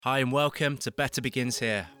Hi and welcome to Better Begins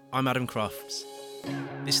Here. I'm Adam Crofts.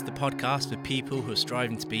 This is the podcast for people who are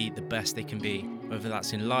striving to be the best they can be, whether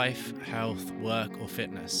that's in life, health, work or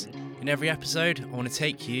fitness. In every episode, I want to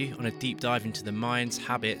take you on a deep dive into the minds,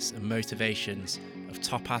 habits and motivations of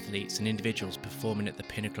top athletes and individuals performing at the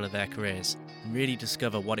pinnacle of their careers, and really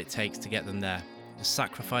discover what it takes to get them there, the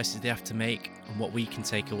sacrifices they have to make and what we can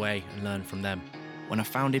take away and learn from them. When I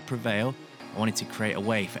founded Prevail, I wanted to create a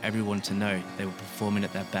way for everyone to know they were performing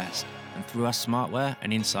at their best, and through our smartware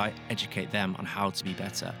and insight, educate them on how to be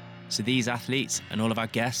better. So these athletes and all of our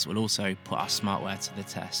guests will also put our smartware to the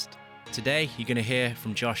test. Today, you're going to hear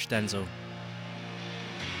from Josh Denzel.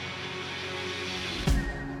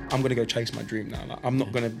 I'm going to go chase my dream now. Like, I'm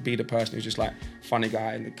not going to be the person who's just like funny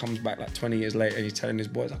guy and it comes back like 20 years later and he's telling his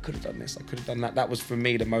boys, I could have done this, I could have done that. That was for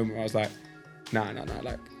me the moment where I was like, nah,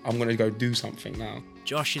 like I'm going to go do something now.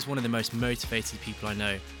 Josh is one of the most motivated people I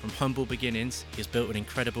know. From humble beginnings, he has built an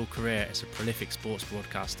incredible career as a prolific sports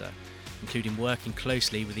broadcaster, including working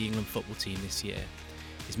closely with the England football team this year.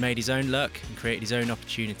 He's made his own luck and created his own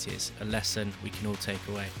opportunities, a lesson we can all take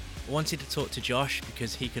away. I wanted to talk to Josh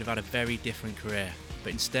because he could have had a very different career,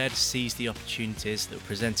 but instead seized the opportunities that were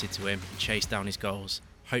presented to him and chased down his goals.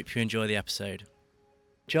 Hope you enjoy the episode.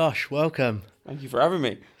 Josh, welcome. Thank you for having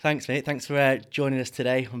me. Thanks, mate. Thanks for joining us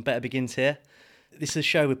today on Better Begins Here. This is a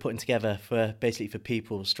show we're putting together for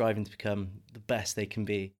people striving to become the best they can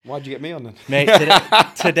be. Why'd you get me on then? Mate,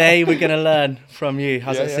 today we're going to learn from you.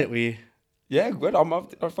 How's that sit with you? Yeah, good.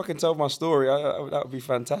 I'll fucking tell my story. That would be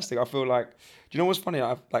fantastic. I feel like, do you know what's funny?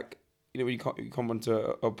 When you come onto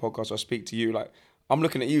a podcast or speak to you, like, I'm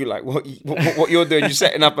looking at you like what you're doing. You're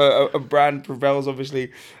setting up a brand. Prevail's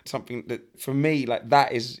obviously something that for me, like,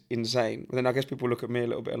 that is insane. But then I guess people look at me a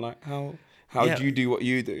little bit and like, how do you do what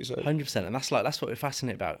you do? So 100%, and that's what we're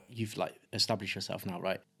fascinated about. You've like established yourself now,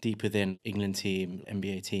 right? Deep within England team,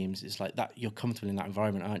 NBA teams. It's like that. You're comfortable in that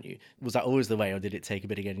environment, aren't you? Was that always the way, or did it take a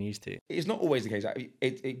bit of getting used to? It's not always the case.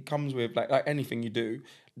 It comes with like anything you do.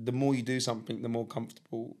 The more you do something, the more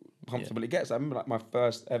comfortable it gets. I remember like my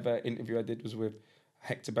first ever interview I did was with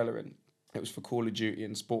Hector Bellerin. It was for Call of Duty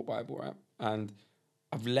and Sport Bible, right? And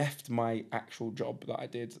I've left my actual job that I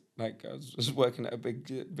did. Like I was working at a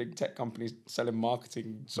big tech company selling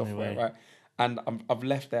marketing software, right? And I've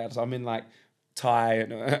left there, so I'm in like tie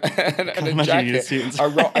and a jacket.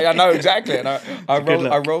 I know exactly. And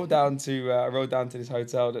I rolled down to this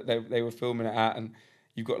hotel that they were filming it at, and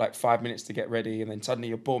you've got like 5 minutes to get ready, and then suddenly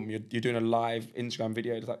you're doing a live Instagram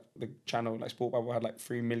video. It's like the channel, like Sport Bible, had like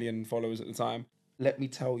 3 million followers at the time. Let me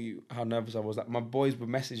tell you how nervous I was. Like my boys were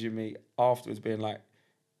messaging me afterwards, being like,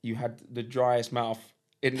 "You had the driest mouth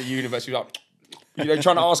in the universe." You're like,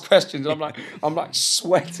 trying to ask questions. And I'm like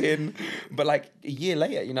sweating. But like a year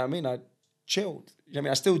later, you know what I mean? I chilled. You know what I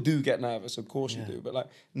mean? I still do get nervous, of course you do, but like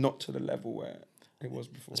not to the level where it was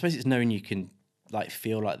before. I suppose it's knowing you can like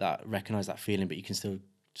feel like that, recognize that feeling, but you can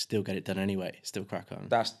still get it done anyway. Still crack on.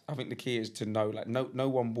 I think the key is to know, like, no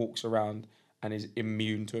one walks around and is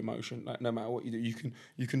immune to emotion. Like no matter what you do,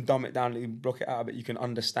 you can dumb it down, you can block it out, but you can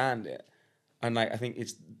understand it. And like I think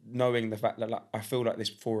it's knowing the fact that like I feel like this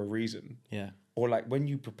for a reason. Yeah. Or like when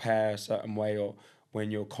you prepare a certain way, or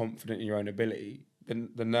when you're confident in your own ability, then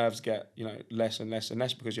the nerves get, less and less and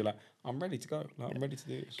less, because you're like, I'm ready to go. Like, I'm ready to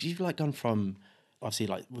do this. Because you've like gone from, obviously,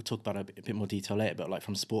 like we'll talk about it a bit more detail later, but like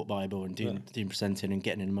from Sport Bible and doing presenting and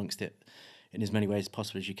getting in amongst it in as many ways as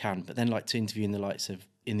possible as you can. But then like to interviewing the likes of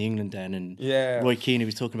In the England Den and Roy Keane, who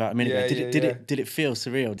was talking about a minute ago. Did it feel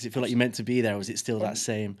surreal? Did it feel like you meant to be there, or was it still that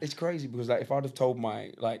same? It's crazy because like if I'd have told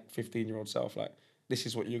my like 15-year-old self like, this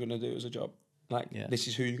is what you're gonna do as a job, like this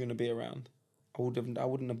is who you're gonna be around, I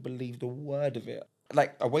wouldn't have believed a word of it.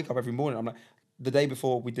 Like I wake up every morning, I'm like, the day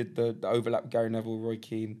before we did the overlap with Gary Neville, Roy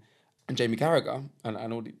Keane and Jamie Carragher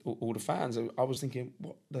and all the fans, I was thinking,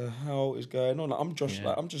 what the hell is going on? Like, I'm Josh,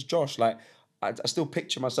 like I'm just Josh, like I still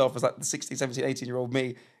picture myself as like the 16, 17, 18-year-old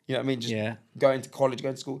me, you know what I mean? Just going to college,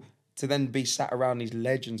 going to school, to then be sat around these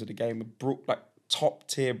legends of the game, like top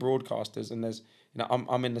tier broadcasters, and there's,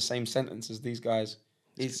 I'm in the same sentence as these guys.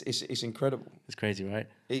 It's incredible. It's crazy, right?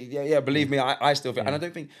 Believe me, I still think, and I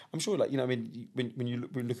don't think, I'm sure, like, I mean, when you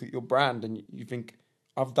look at your brand and you think,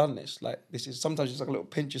 I've done this, like, this is sometimes just like a little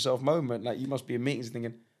pinch yourself moment, like you must be in meetings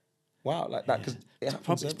thinking, wow, like that, because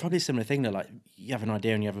it's probably a similar thing that like you have an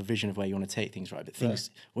idea and you have a vision of where you want to take things, right? But things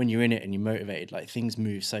when you're in it and you're motivated, like things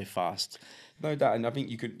move so fast. No doubt, and I think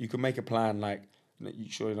you could make a plan, like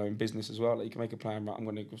in business as well. Like you can make a plan.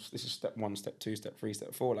 Right, this is step 1, step 2, step 3,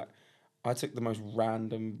 step 4. Like I took the most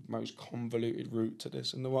random, most convoluted route to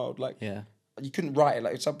this in the world. Like you couldn't write it.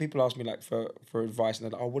 Like some people ask me like for advice and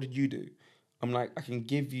they're like, oh, what did you do? I'm like, I can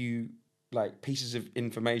give you like pieces of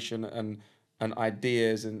information and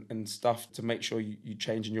ideas and stuff to make sure you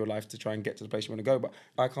change in your life to try and get to the place you want to go. But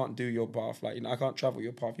I can't do your path. Like, I can't travel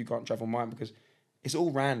your path. You can't travel mine, because it's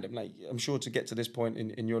all random. Like, I'm sure to get to this point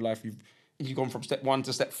in your life, you've gone from step 1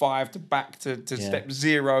 to step 5 to back to step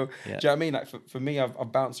 0. Do you know what I mean? Like, for me,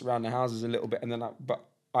 I've bounced around the houses a little bit, and then but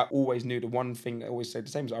I always knew the one thing that I always said the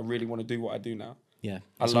same is I really want to do what I do now. Yeah,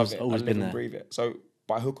 I love it. Always I live been and there. breathe it. So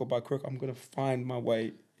by hook or by crook, I'm going to find my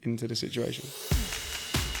way into the situation.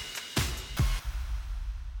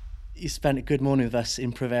 You spent a good morning with us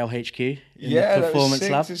in Prevail HQ in Yeah, the Performance that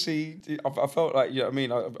Lab. was sick to see. I felt like, you know what I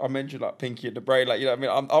mean? I mentioned like Pinky at the brain, like, you know what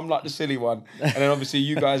I mean? I'm like the silly one. And then obviously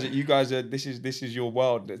you guys are this is your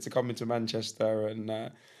world, to come into Manchester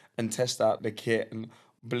and test out the kit. And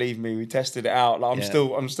believe me, we tested it out. Like,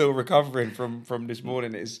 I'm still recovering from this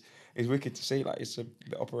morning. It's wicked to see. Like, the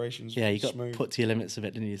operations. Yeah, you got smooth. put to your limits a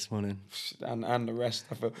bit, didn't you, this morning? And the rest.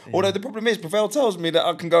 I feel. Yeah. Although the problem is, Prevail tells me that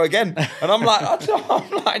I can go again, and I'm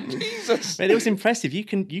like, Jesus. But it was impressive. You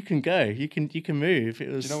can go. You can move. It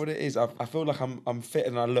was. Do you know what it is? I feel like I'm fit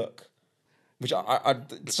and I look, which I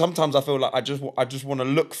sometimes I feel like I just want to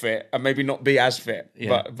look fit and maybe not be as fit.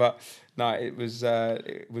 Yeah. But no, it was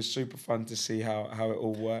super fun to see how it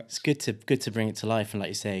all works. It's good to bring it to life, and like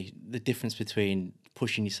you say, the difference between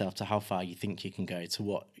pushing yourself to how far you think you can go to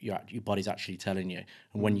what your body's actually telling you,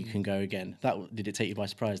 and when you can go again. Did it take you by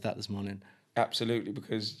surprise this morning? Absolutely,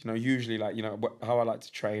 because usually, like, how I like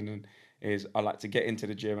to train is I like to get into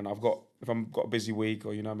the gym, and if I've got a busy week,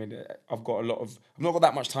 or I've not got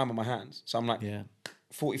that much time on my hands, so I'm like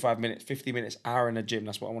 45 minutes, 50 minutes, hour in the gym.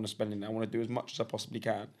 That's what I want to spend in there. I want to do as much as I possibly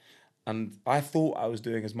can. And I thought I was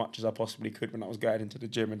doing as much as I possibly could when I was going into the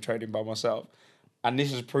gym and training by myself. And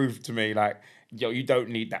this has proved to me, like, you don't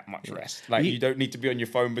need that much rest. Like, you don't need to be on your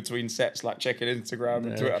phone between sets, like checking Instagram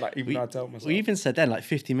and Twitter. Like, I tell myself. We even said then, like,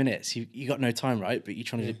 50 minutes. You got no time, right? But you're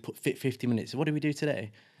trying to fit 50 minutes. What did we do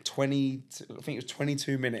today? I think it was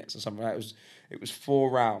 22 minutes or something. It was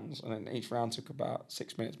 4 rounds, and then each round took about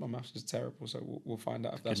 6 minutes. My maths is terrible, so we'll find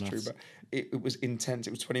out if that's true. But it was intense.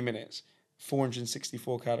 It was 20 minutes,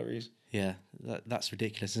 464 calories. Yeah, that's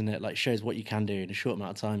ridiculous, isn't it? Like, shows what you can do in a short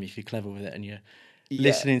amount of time if you're clever with it and you're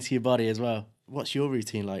listening to your body as well. What's your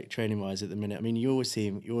routine like training-wise at the minute? I mean, you always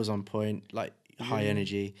seem yours on point, like high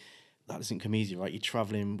energy. That doesn't come easy, right? You're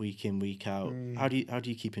traveling week in, week out. How do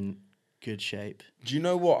you keep in good shape? Do you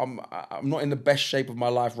know what? I'm not in the best shape of my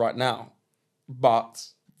life right now, but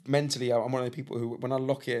mentally, I'm one of the people who, when I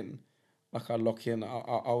lock in,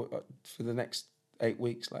 I'll for the next 8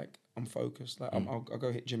 weeks, like, I'm focused. Like, I'll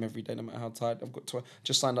go hit gym every day, no matter how tired. I've got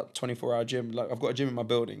just signed up 24-hour gym. Like, I've got a gym in my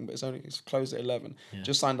building, but it's closed at 11. Yeah.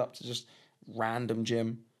 Just signed up to just random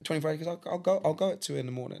gym 24 hours, because I'll go at 2 in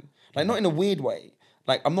the morning. Like, not in a weird way.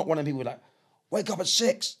 Like, I'm not one of the people like wake up at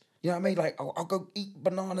 6. You know what I mean? Like, I'll go eat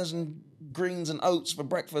bananas and greens and oats for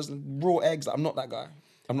breakfast and raw eggs. Like, I'm not that guy.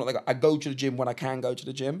 I go to the gym when I can go to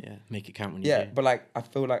the gym. Yeah, make it count when you do. Yeah, but like, I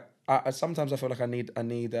feel like sometimes I feel like I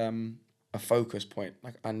need a focus point.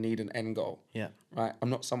 Like, I need an end goal. Yeah. Right? I'm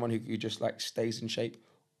not someone who just like stays in shape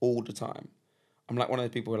all the time. I'm like one of the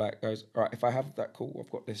people who like goes, all right, if I have that cool, I've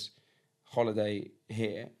got this holiday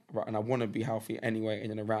here, right, and I want to be healthy anyway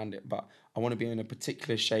in and around it, but I want to be in a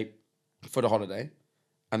particular shape for the holiday,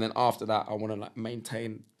 and then after that I want to like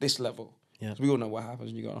maintain this level. Yeah. We all know what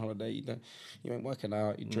happens when you go on holiday. You ain't working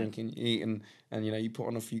out, you're drinking, you're eating, and you put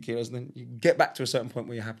on a few kilos, and then you get back to a certain point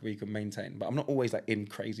where you're happy, where you can maintain. But I'm not always like in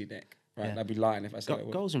crazy nick, right? Yeah. I'd be lying if I said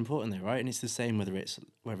goals are important though, right? And it's the same whether it's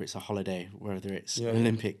a holiday, whether it's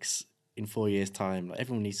Olympics in 4 years' time. Like,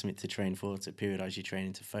 everyone needs something to train for, to periodise your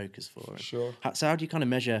training, to focus for. Sure. So how do you kind of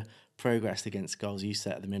measure progress against goals you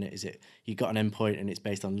set at the minute? Is it you got an end point and it's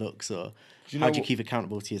based on looks, or how do you keep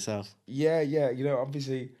accountable to yourself? Yeah.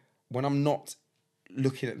 Obviously, when I'm not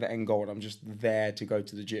looking at the end goal and I'm just there to go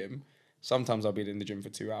to the gym, sometimes I'll be in the gym for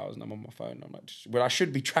 2 hours and I'm on my phone. I'm like, when I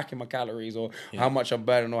should be tracking my calories or how much I'm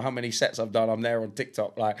burning or how many sets I've done. I'm there on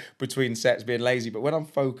TikTok, like between sets, being lazy. But when I'm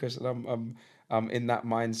focused and I'm in that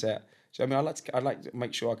mindset. So I mean, I like to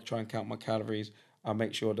make sure I can try and count my calories. I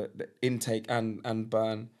make sure that the intake and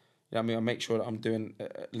burn. You know what I mean, I make sure that I'm doing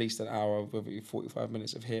at least an hour of whether 45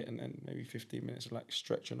 minutes of HIIT and then maybe 15 minutes of like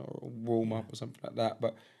stretching or warm up or something like that.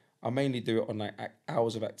 But I mainly do it on like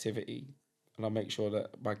hours of activity, and I make sure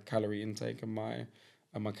that my calorie intake and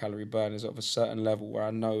my calorie burn is of a certain level where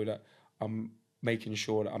I know that I'm making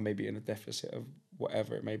sure that I'm maybe in a deficit of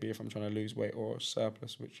whatever it may be, if I'm trying to lose weight or a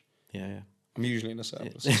surplus, which I'm usually in a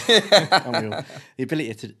surplus. The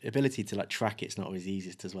ability to like track it's not always the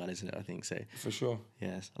easiest as well, isn't it? I think so. For sure.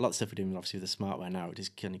 Yes, a lot of stuff we're doing obviously with the smartware now. It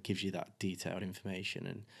just kind of gives you that detailed information,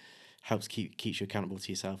 and keeps you accountable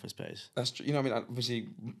to yourself, I suppose. That's true. You know what I mean? Obviously,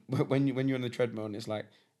 when you're on the treadmill and it's like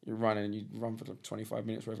you're running and you run for like 25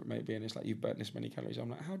 minutes, whatever it may be, and it's like you've burnt this many calories. I'm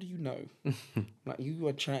like, how do you know? I'm like, you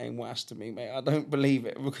are chatting worse to me, mate. I don't believe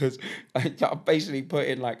it because I basically put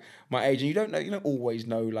in like my age, and you don't always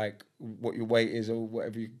know like what your weight is or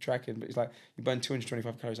whatever you're tracking, but it's like you burn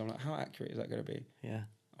 225 calories. I'm like, how accurate is that going to be? Yeah.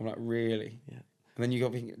 I'm like, really? Yeah. And then you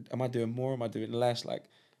got to think, am I doing more? Am I doing less? Like,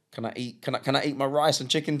 can I eat my rice and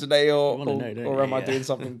chicken today, or am I doing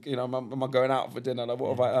something? You know, am I going out for dinner? Like, what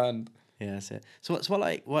have I earned? Yeah, that's it. So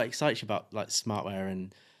what excites you about like smartwear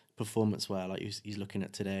and performance wear, like he's looking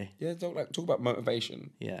at today? Yeah, talk about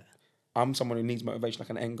motivation. Yeah. I'm someone who needs motivation,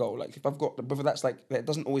 like an end goal. Like if I've got, whether that's like, it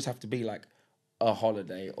doesn't always have to be like a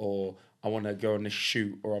holiday or I want to go on this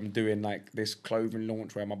shoot or I'm doing like this clothing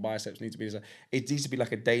launch where my biceps need to be. It needs to be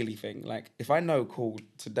like a daily thing. Like if I know, cool,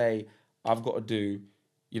 today I've got to do,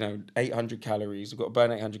 800 calories. I've got to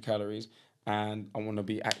burn 800 calories and I want to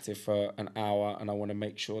be active for an hour and I want to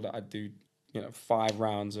make sure that I do, 5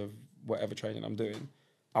 rounds of whatever training I'm doing.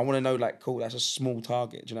 I want to know, like, cool, that's a small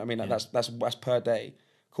target. Do you know what I mean? Like, that's per day.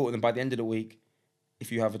 Cool. And then by the end of the week,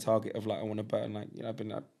 if you have a target of, like, I want to burn, like, I've been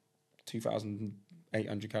like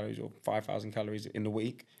 2,800 calories or 5,000 calories in the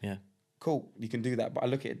week. Yeah. Cool, you can do that. But I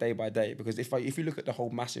look at it day by day because if you look at the whole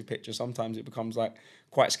massive picture, sometimes it becomes, like,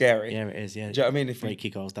 quite scary. Yeah, it is, yeah. Do you know what I mean? Break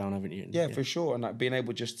your goals down, haven't you? Yeah, for sure. And, like, being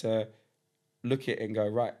able just to look at it and go,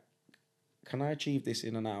 right, can I achieve this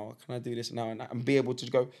in an hour? Can I do this in an hour? And be able to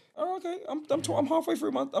go, oh, okay, I'm halfway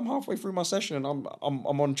through my session. I'm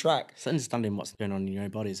on track. It's understanding what's going on in your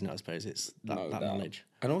own body, isn't it? I suppose it's that knowledge.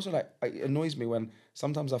 And also, like, it annoys me when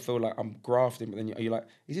sometimes I feel like I'm grafting, but then you're like,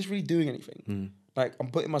 is this really doing anything? Like,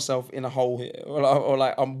 I'm putting myself in a hole here, or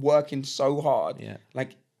like I'm working so hard. Yeah.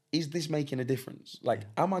 Like, is this making a difference? Like,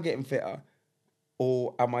 am I getting fitter?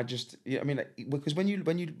 Or am I just? I mean, like, because when you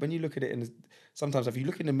look at it, and sometimes if you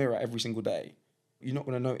look in the mirror every single day, you're not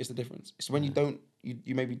going to notice the difference. It's when you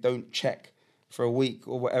maybe don't check for a week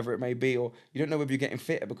or whatever it may be, or you don't know whether you're getting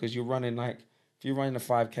fitter because you're running like if you're running a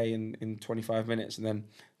 5K in 25 minutes, and then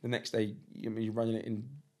the next day you're running it in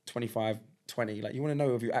 25:20. Like you want to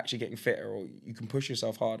know if you're actually getting fitter, or you can push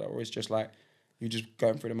yourself harder, or it's just like you're just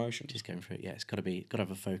going through the motion. Just going through it. Yeah, it's got to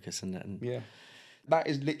have a focus and yeah. That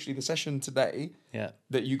is literally the session today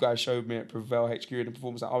that you guys showed me at Prevail HQ in the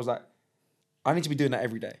performance. I was like, I need to be doing that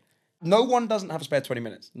every day. No one doesn't have a spare 20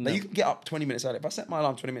 minutes. No. Now, you can get up 20 minutes earlier. If I set my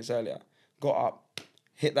alarm 20 minutes earlier, got up,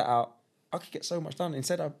 hit that out, I could get so much done.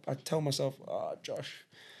 Instead, I tell myself, Josh,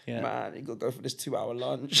 man, you got to go for this 2-hour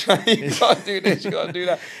lunch. You got to do this, you got to do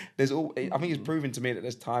that. I think it's proven to me that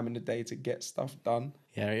there's time in the day to get stuff done.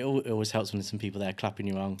 Yeah, it always helps when there's some people there clapping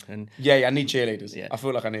you on. And yeah, I need cheerleaders. Yeah. I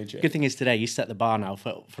feel like I need cheerleaders. Good thing is today you set the bar now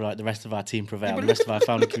for like the rest of our team Prevail, the rest of our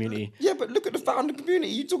founder community. Yeah, but look at the founder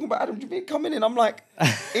community. You talking about Adam Jamilian coming in? I'm like,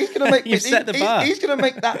 he's gonna make set the bar. He's gonna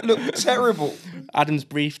make that look terrible. Adam's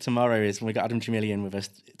brief tomorrow is when we got Adam Jamilian with us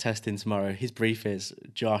testing tomorrow. His brief is,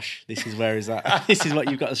 Josh, this is where he's at. This is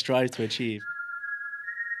what you've got to strive to achieve.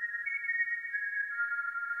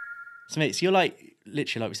 So mate, so you're like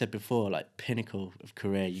literally, like we said before, like pinnacle of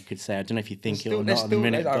career, you could say. I don't know if you think it or not at the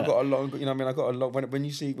minute. I've got a lot. I got a lot.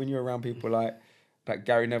 When you're around people like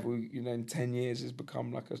Gary Neville, in 10 years has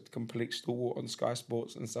become like a complete stalwart on Sky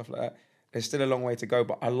Sports and stuff like that. There's still a long way to go,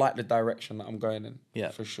 but I like the direction that I'm going in. Yeah,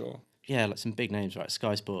 for sure. Yeah, like some big names, right?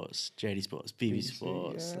 Sky Sports, JD Sports, BBC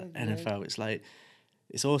Sports, NFL. It's like,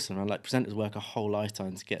 it's awesome. And like presenters work a whole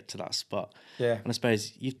lifetime to get to that spot. Yeah. And I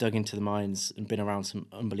suppose you've dug into the minds and been around some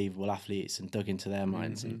unbelievable athletes and dug into their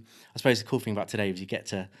minds. And I suppose the cool thing about today is you get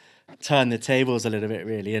to turn the tables a little bit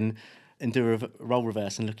really and do a role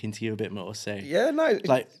reverse and look into you a bit more. So yeah, no,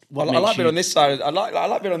 like I like being on this side. I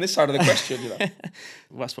like being on this side of the question.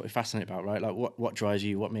 That's what we're fascinated about, right? Like what drives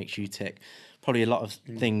you, what makes you tick. Probably a lot of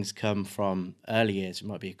things come from early years. It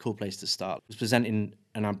might be a cool place to start. It's presenting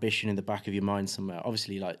an ambition in the back of your mind somewhere.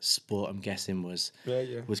 Obviously, like sport, I'm guessing was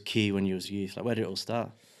key when you was youth. Like, where did it all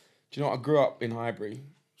start? Do you know what? I grew up in Highbury.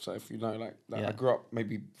 So if you know, I grew up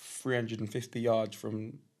maybe 350 yards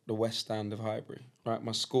from the West Stand of Highbury. Right,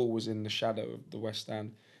 my school was in the shadow of the West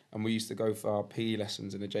Stand, and we used to go for our PE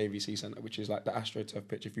lessons in the JVC Centre, which is like the AstroTurf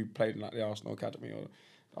pitch. If you played in like the Arsenal Academy or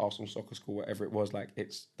Arsenal Soccer School, whatever it was, like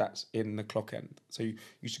that's in the clock end. So you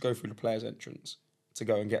used to go through the players' entrance to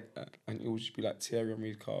go and get that, and it would just be like Thierry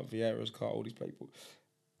Henry's car, Vieira's car, all these people.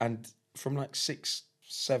 And from like 6,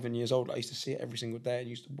 7 years old, I used to see it every single day, and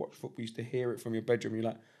used to watch football, used to hear it from your bedroom. You're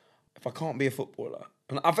like, if I can't be a footballer,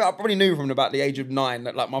 And I think I probably knew from about the age of 9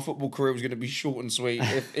 that like my football career was going to be short and sweet,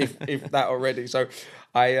 if that already. So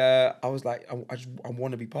I was like, I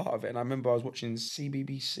want to be part of it. And I remember I was watching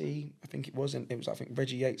CBBC, I think it was, and it was I think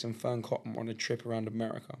Reggie Yates and Fern Cotton on a trip around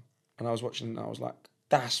America, and I was watching, and I was like,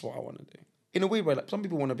 that's what I want to do. In a weird way, like some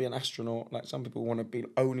people want to be an astronaut, like some people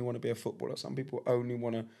only want to be a footballer, some people only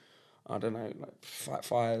want to, I don't know, like fight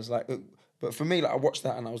fires, like. But for me, like I watched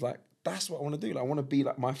that and I was like, that's what I want to do. Like I want to be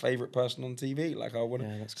like my favorite person on TV. Like I want to.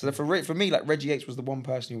 Yeah, so cool. For me, like Reggie Yates was the one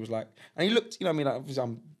person who was like, and he looked, you know, what I mean, like obviously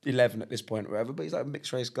I'm 11 at this point or whatever, but he's like a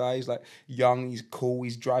mixed race guy. He's like young, he's cool,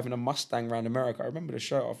 he's driving a Mustang around America. I remember the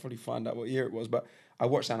show. I'll probably find out what year it was, but I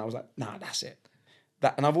watched that and I was like, nah, that's it.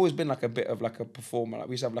 That, and I've always been like a bit of like a performer. Like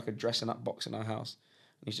we used to have like a dressing up box in our house.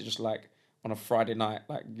 We used to just like on a Friday night,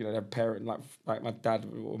 like, you know, their parent, like my dad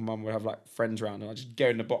or mum would have like friends around, and I just go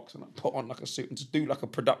in the box and like put on like a suit and just do like a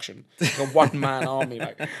production, like a one man army.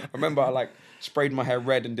 Like I remember I like sprayed my hair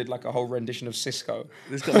red and did like a whole rendition of Cisco.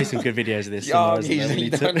 There's got to be some good videos of this. Yeah, we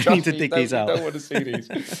need to dig these out. I don't want to see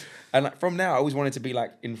these. And like from there, I always wanted to be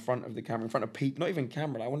like in front of the camera, in front of people, not even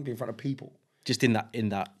camera. Like, I want to be in front of people. Just in that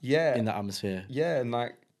atmosphere. Yeah, and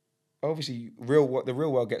like obviously the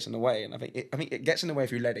real world gets in the way, and I think it gets in the way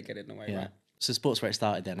if you let it get in the way, right? So sports where it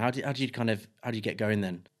started then. How did you get going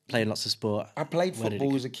then? Playing lots of sport. I played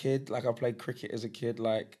football as a kid. Like I played cricket as a kid.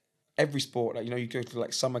 Like every sport. Like, you know, you go to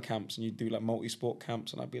like summer camps and you do like multi-sport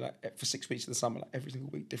camps, and I'd be like for 6 weeks of the summer, like every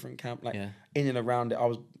single week different camp. Like in and around it, I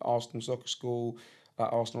was Arsenal soccer school,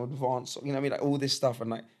 like Arsenal advanced. You know what I mean? Like all this stuff,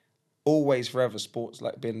 and like always forever sports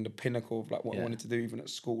like been the pinnacle of like what I wanted to do even at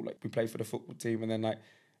school. Like we played for the football team, and then like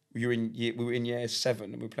we were in year 7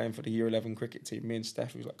 and we were playing for the year 11 cricket team. Me and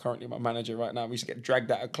Steph, who's like currently my manager right now, we used to get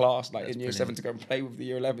dragged out of class like in year 7 to go and play with the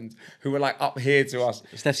year 11s who were like up here to us.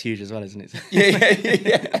 Steph's huge as well, isn't it?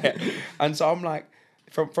 yeah. And so I'm like,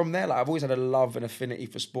 from there, like I've always had a love and affinity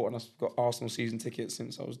for sport, and I've got Arsenal season tickets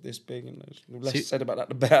since I was this big, and the less said about that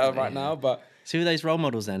the better right now. But so who are those role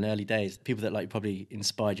models then, early days? People that like probably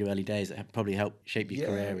inspired you early days, that have probably helped shape your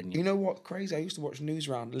career. And you know what? Crazy. I used to watch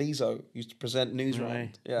Newsround. Lizzo used to present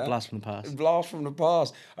Newsround. Yeah. Blast from the past. Blast from the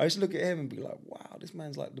past. I used to look at him and be like, wow, this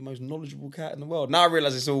man's like the most knowledgeable cat in the world. Now I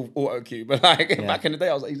realise it's all auto cue, but like back in the day,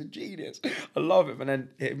 I was like, he's a genius. I love him. And then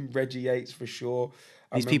him, Reggie Yates for sure.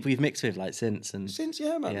 These people you've mixed with like since,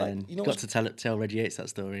 yeah, man. Yeah, like, you know, got to tell Reggie Yates that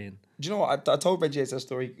story. And do you know what? I told Reggie Yates that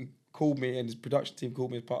story. He called me, and his production team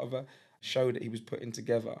called me as part of a show that he was putting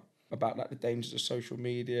together about like the dangers of social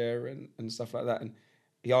media and stuff like that. And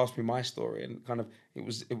he asked me my story, and kind of it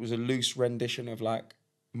was a loose rendition of like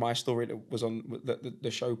my story that was on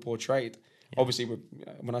the show portrayed. Yeah. Obviously,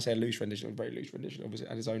 when I say a loose rendition, it was a very loose rendition. Obviously, it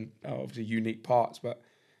had its own obviously unique parts, but.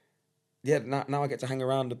 Yeah, now I get to hang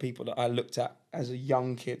around the people that I looked at as a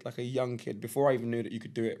young kid, before I even knew that you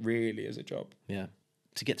could do it really as a job. Yeah.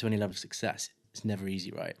 To get to any level of success, it's never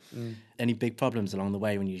easy, right? Any big problems along the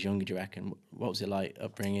way when you was younger, do you reckon? What was it like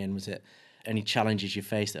upbringing? Was it any challenges you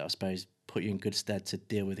faced that I suppose put you in good stead to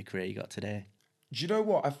deal with the career you got today? Do you know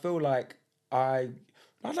what? I feel like I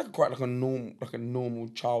had like quite like a normal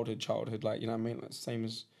childhood, like, you know what I mean? Like same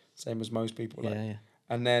as most people. Like. Yeah.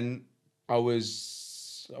 And then I was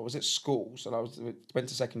at school, so I went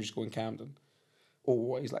to secondary school in Camden.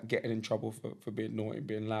 Always like getting in trouble for being naughty,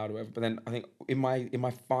 being loud or whatever. But then I think in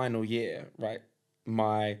my final year, right,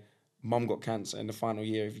 my mum got cancer in the final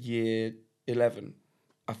year of year 11.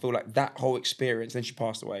 I feel like that whole experience, then she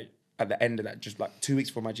passed away at the end of that, just like 2 weeks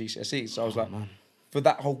before my GCSEs. So I was like, man.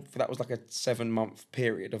 That was like a 7-month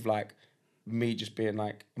period of like me just being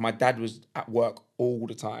like, my dad was at work all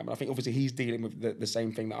the time, and I think obviously he's dealing with the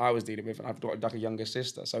same thing that I was dealing with, and I've got like a younger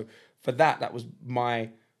sister. So for that was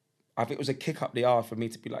I think it was a kick up the arse for me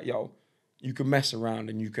to be like, yo, you can mess around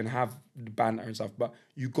and you can have the banter and stuff, but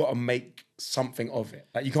you got to make something of it.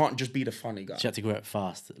 Like you can't just be the funny guy. So you have to grow up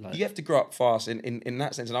fast. You have to grow up fast in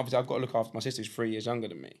that sense, and obviously I've got to look after my sister who's 3 years younger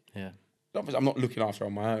than me. Yeah. Obviously, I'm not looking after her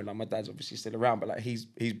on my own. Like my dad's obviously still around, but like he's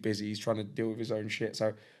busy. He's trying to deal with his own shit.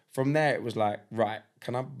 So from there, it was like, right,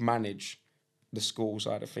 can I manage the school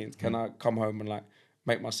side of things? Can I come home and like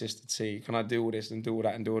make my sister tea? Can I do all this and do all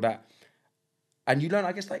that and do all that? And you learn,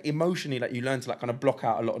 I guess, like emotionally, like you learn to like kind of block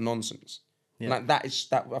out a lot of nonsense. Yeah. Like that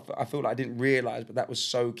I feel like I didn't realize, but that was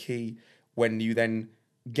so key when you then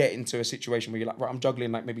get into a situation where you're like, right, I'm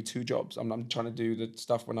juggling like maybe 2 jobs. I'm trying to do the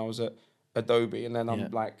stuff when I was at Adobe, and then I'm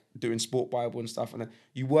like doing Sport Bible and stuff, and then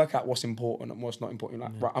you work out what's important and what's not important. You're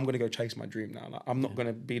like, right, I'm gonna go chase my dream now. Like, I'm not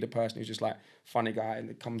gonna be the person who's just like funny guy and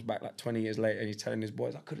it comes back like 20 years later and he's telling his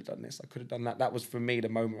boys, I could have done this, I could have done that. That was for me the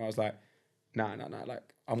moment where I was like, no,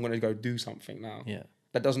 like I'm gonna go do something now. Yeah,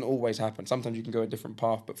 that doesn't always happen. Sometimes you can go a different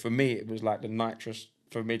path, but for me it was like the nitrous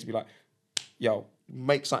for me to be like, yo,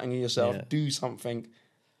 make something of yourself, Yeah. do something,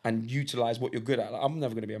 and utilize what you're good at. Like, I'm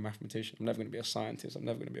never going to be a mathematician. I'm never going to be a scientist. I'm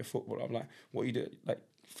never going to be a footballer. I'm like, what you do, like,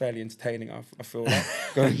 fairly entertaining. I feel like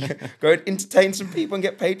go and entertain some people and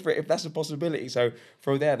get paid for it if that's a possibility. So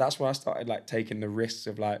from there, that's where I started like taking the risks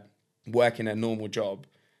of like working a normal job,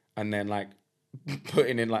 and then like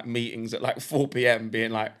putting in like meetings at like 4 p.m.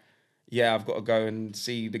 being like, yeah, I've got to go and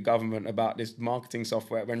see the government about this marketing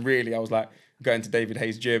software. When really I was like going to David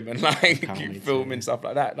Hayes' gym and like filming stuff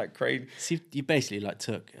like that, like crazy. So you basically like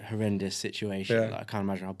took a horrendous situation. Yeah. Like, I can't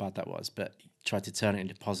imagine how bad that was, but tried to turn it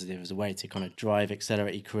into positive as a way to kind of drive,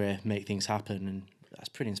 accelerate your career, make things happen, and that's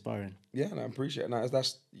pretty inspiring. Yeah, no, I appreciate it. No,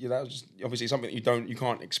 that's that was just obviously something that you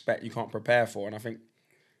can't expect, you can't prepare for, and I think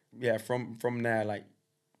from there, like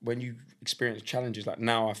when you experience challenges, like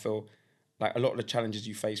now I feel like a lot of the challenges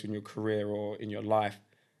you face in your career or in your life,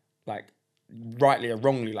 like rightly or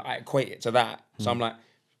wrongly, like I equate it to that. So I'm like,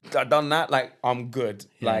 I've done that, like I'm good.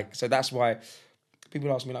 Yeah. Like, so that's why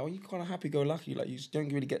people ask me like, well, you kind of happy-go-lucky, like you don't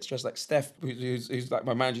really get stressed. Like Steph, who's like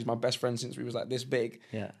my manager, he's my best friend since we was like this big.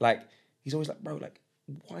 Yeah. Like he's always like, bro, like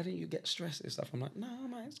why don't you get stressed and stuff? I'm like, no,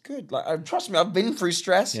 man, it's good. Like, trust me, I've been through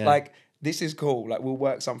stress. Yeah. Like this is cool. Like we'll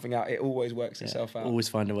work something out. It always works itself out. Always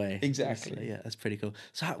find a way. Exactly. So, yeah, that's pretty cool.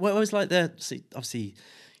 So what was like so obviously you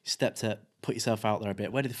stepped up, put yourself out there a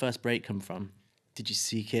bit. Where did the first break come from? Did you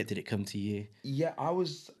seek it? Did it come to you? Yeah, I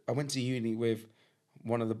went to uni with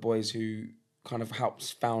one of the boys who kind of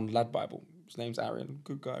helps found Lad Bible. His name's Aaron.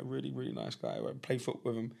 Good guy, really, really nice guy. I played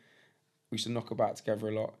football with him. We used to knock about together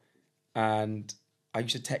a lot. And I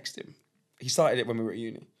used to text him. He started it when we were at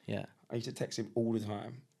uni. Yeah. I used to text him all the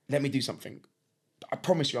time. Let me do something. I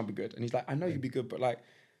promise you I'll be good. And he's like, I know you'll be good, but like,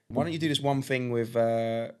 why don't you do this one thing with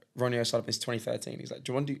Ronnie O'Sullivan? It's 2013. He's like,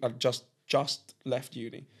 do you want to do, I just left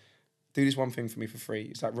uni. Do this one thing for me for free.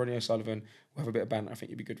 It's like, Ronnie O'Sullivan, we'll have a bit of banter. I think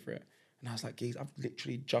you'd be good for it. And I was like, geez, I've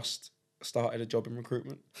literally just started a job in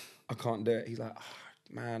recruitment. I can't do it. He's like,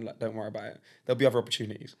 oh, man, like, don't worry about it. There'll be other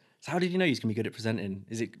opportunities. So how did you know you was going to be good at presenting?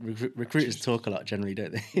 Is it recruiters talk a lot generally,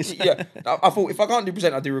 don't they? Yeah, I thought if I can't do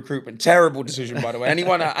present, I'll do recruitment. Terrible decision, by the way.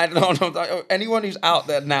 Anyone who's out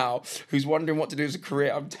there now who's wondering what to do as a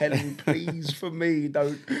career, I'm telling you, please, for me,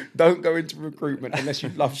 don't go into recruitment unless you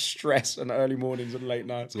love stress and early mornings and late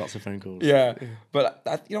nights. Lots of phone calls. Yeah, but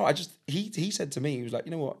he said to me, he was like,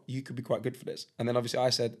 you know what, you could be quite good for this. And then obviously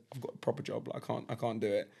I said, I've got a proper job, like, I can't do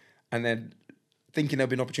it. And then thinking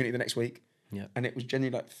there'll be an opportunity the next week. Yeah. And it was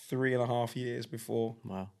genuinely like 3.5 years before.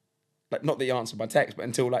 Wow. Like, not that he answered my text, but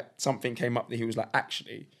until like something came up that he was like,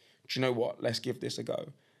 actually, do you know what? Let's give this a go.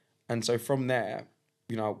 And so from there,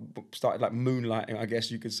 you know, I started like moonlighting, I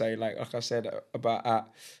guess you could say, like I said about at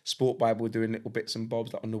Sport Bible, doing little bits and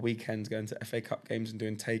bobs, like on the weekends, going to FA Cup games and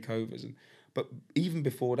doing takeovers. But even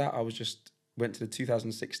before that, I went to the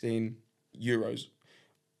 2016 Euros.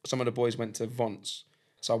 Some of the boys went to Vons.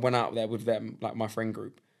 So I went out there with them, like my friend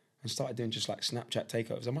group, and started doing just like Snapchat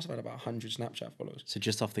takeovers. I must have had about 100 Snapchat followers. So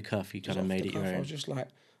just off the cuff, you kind of made it your own.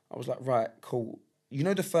 I was like, right, cool. You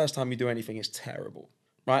know, the first time you do anything is terrible,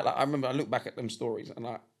 right? Like I remember I look back at them stories and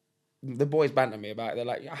like the boys banter me about it. They're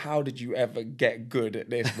like, how did you ever get good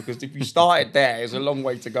at this? Because if you started there, it's a long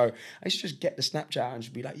way to go. I used to just get the Snapchat and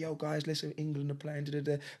just be like, yo guys, listen, England are playing,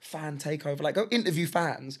 fan takeover. Like go interview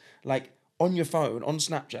fans, like on your phone, on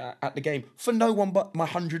Snapchat, at the game, for no one but my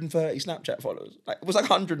 130 Snapchat followers. Like, it was like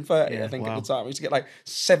 130, yeah, I think, wow. at the time. I used to get like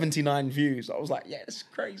 79 views. I was like, yeah, this is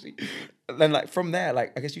crazy. And then like from there,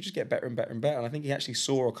 like I guess you just get better and better and better. And I think he actually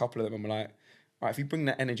saw a couple of them and were like, all right, if you bring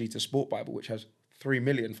that energy to Sport Bible, which has 3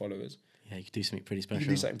 million followers, yeah, you could do something pretty you special. can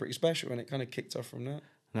do something pretty special. And it kind of kicked off from there. And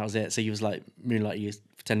that was it. So you was like moonlight, you was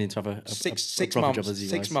pretending to have a Six proper months, job as you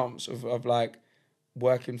 6 guys. months of like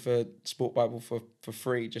working for Sport Bible for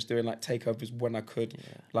free, just doing like takeovers when I could,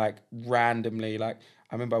 like randomly. Like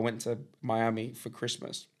I remember I went to Miami for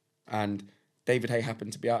Christmas and David Hay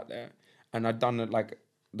happened to be out there, and I'd done like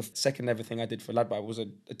the second ever thing I did for Lad Bible was a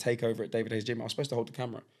takeover at David Hay's gym. I was supposed to hold the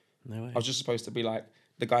camera. No way. I was just supposed to be like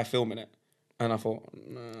the guy filming it. And I thought,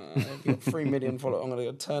 nah, you've got 3 million followers. I'm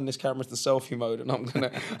gonna turn this camera to selfie mode, and I'm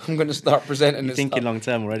gonna start presenting. You're this thinking stuff. long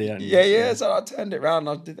term already, aren't you? Yeah. So I turned it around,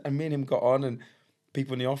 and me and him got on, and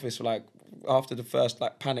people in the office were like, after the first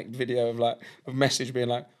like panicked video of message being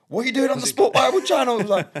like, "What are you doing on the Sport Bible channel?" I was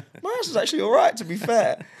like, "Man, this is actually all right, to be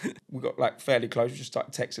fair." We got like fairly close. We just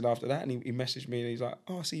started texting after that, and he messaged me, and he's like,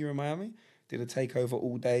 "Oh, I see you're in Miami." Did a takeover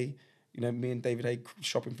all day. You know, me and David Hay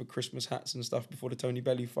shopping for Christmas hats and stuff before the Tony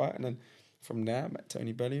Bellew fight, and then from there I met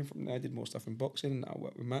Tony Bellew, and from there I did more stuff in boxing, and I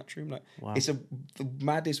worked with Matchroom. Like, Wow. it's the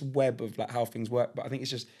maddest web of like how things work. But I think it's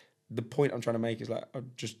just the point I'm trying to make is like, I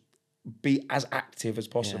just be as active as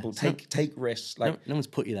possible. Yeah. Take risks. Like no one's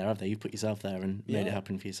put you there, have they? You put yourself there and made it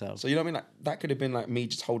happen for yourself. So you know what I mean? Like that could have been like me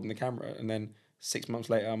just holding the camera, and then 6 months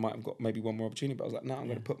later I might have got maybe one more opportunity. But I was like, no, I'm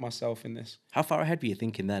going to put myself in this. How far ahead were you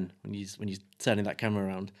thinking then when you turning that camera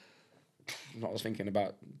around? I was thinking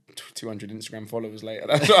about 200 Instagram followers later.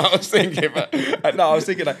 That's what I was thinking. But no, I was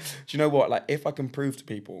thinking like, do you know what? Like if I can prove to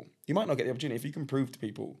people, you might not get the opportunity. If you can prove to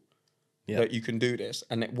people that you can do this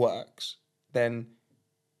and it works, then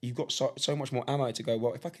you've got so much more ammo to go,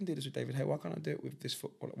 well, if I can do this with David Hay, why can't I do it with this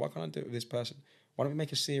footballer? Why can't I do it with this person? Why don't we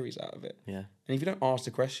make a series out of it? Yeah. And if you don't ask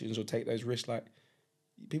the questions or take those risks, like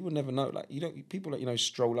people never know. Like people that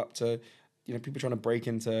stroll up to, people trying to break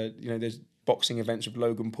into, there's boxing events with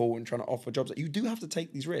Logan Paul and trying to offer jobs. Like, you do have to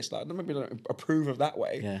take these risks. Like, maybe I don't approve of that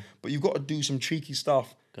way, but you've got to do some cheeky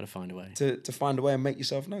stuff. Got to find a way to find a way and make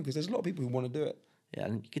yourself known, because there's a lot of people who want to do it. Yeah,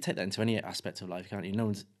 and you can take that into any aspect of life, can't you? No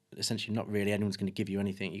one's essentially, not really anyone's going to give you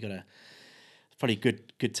anything. You got to. Probably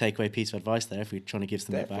good takeaway piece of advice there if we're trying to give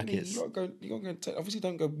something back. It's you got to go. Obviously,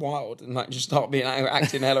 don't go wild and like just start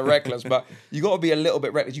acting hella reckless. But you got to be a little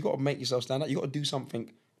bit reckless. You got to make yourself stand out. You got to do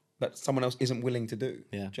something that someone else isn't willing to do.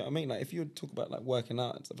 Yeah. Do you know what I mean? Like if you talk about like working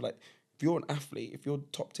out and stuff, like if you're an athlete, if you're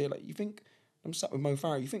top tier, like you think I'm sat with Mo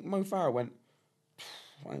Farah. You think Mo Farah went,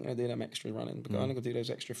 I ain't gonna do them extra running because I ain't gonna do those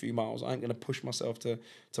extra few miles. I ain't gonna push myself to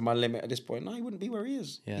my limit at this point. No, he wouldn't be where he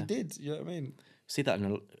is. Yeah. He did. You know what I mean? See that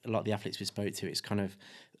in a lot of the athletes we spoke to. It's kind of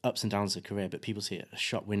ups and downs of career, but people see a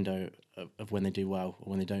short window of when they do well or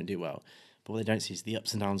when they don't do well. But what they don't see is the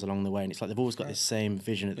ups and downs along the way. And it's like they've always got this same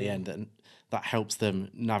vision at the end, and that helps them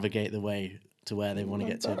navigate the way to where they want to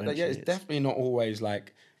get to eventually. Yeah, it's definitely not always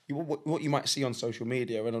like what you might see on social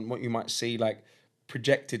media and what you might see like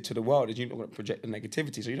projected to the world is you're not going to project the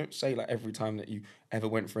negativity. So you don't say like every time that you ever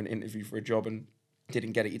went for an interview for a job and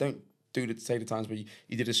didn't get it. You don't say the times where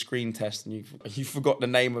you did a screen test and you forgot the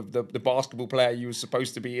name of the basketball player you were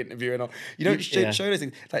supposed to be interviewing. Or you don't show those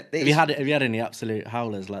things. Like have you had any absolute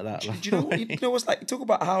howlers like that? Do you know what? You know what's like? Talk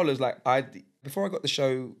about howlers. Like before I got the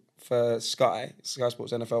show for Sky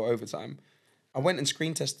Sports NFL Overtime, I went and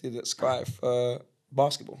screen tested at Sky for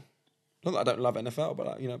basketball. Not that I don't love NFL, but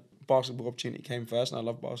like, basketball opportunity came first, and I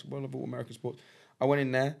love basketball. I love all American sports. I went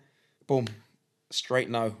in there, boom. Straight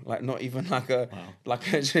no, like not even like a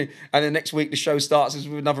and then next week the show starts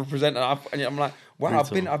with another presenter, and I'm like, wow,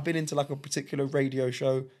 brutal. I've been into like a particular radio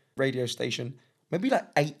station, maybe like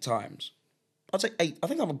 8 times. I'd say 8. I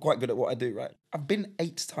think I'm quite good at what I do, right? I've been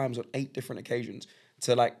 8 times on 8 different occasions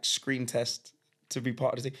to like screen test to be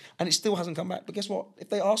part of the thing, and it still hasn't come back. But guess what? If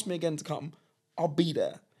they ask me again to come, I'll be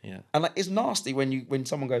there. Yeah. And like it's nasty when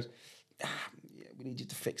someone goes, we need you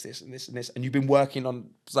to fix this and this and this, and you've been working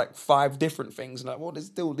on like 5 different things, and like, well, there's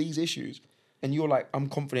still these issues, and you're like, I'm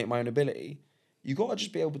confident in my own ability. You got to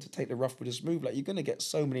just be able to take the rough with the smooth. Like, you're going to get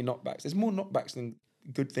so many knockbacks. There's more knockbacks than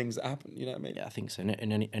good things that happen. You know what I mean? Yeah, I think so.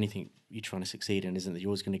 In anything you're trying to succeed in, isn't that you're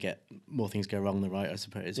always going to get more things go wrong than right, I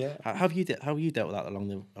suppose. Yeah. How have you dealt with that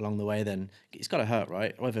along the way? Then it's got to hurt,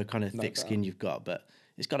 right? Whatever kind of thick skin you've got, but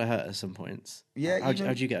it's got to hurt at some points. Yeah. How do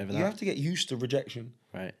you get over that? You have to get used to rejection,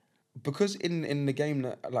 right? Because in the game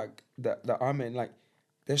that I'm in, like,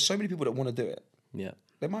 there's so many people that want to do it. Yeah.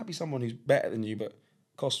 There might be someone who's better than you, but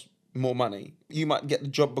costs more money. You might get the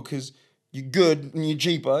job because you're good and you're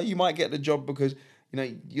cheaper. You might get the job because,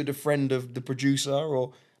 you're the friend of the producer,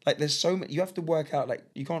 or like there's so many. You have to work out, like,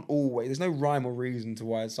 you can't always, there's no rhyme or reason to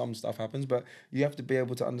why some stuff happens, but you have to be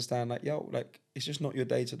able to understand, like, it's just not your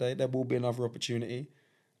day today. There will be another opportunity.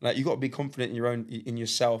 Like, you got to be confident in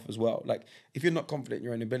yourself as well. Like, if you're not confident in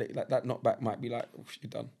your own ability, like, that knockback might be like, you're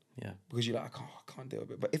done. Yeah. Because you're like, I can't deal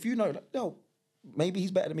with it. But if you know, like, no, maybe he's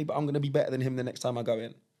better than me, but I'm going to be better than him the next time I go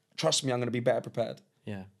in. Trust me, I'm going to be better prepared.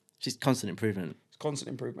 Yeah. It's just constant improvement. It's constant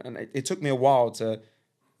improvement. And it took me a while to,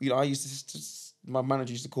 I used to my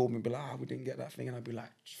manager used to call me and be like, we didn't get that thing. And I'd be like,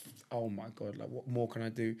 oh my God, like, what more can I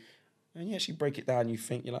do? And you actually break it down, you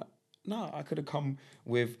think, you're like, no, I could have come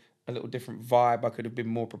with a little different vibe. I could have been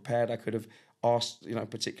more prepared. I could have asked,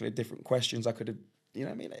 particular different questions. I could have, you know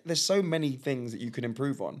what I mean? There's so many things that you can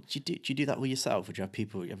improve on. Do you do that with yourself? Or do you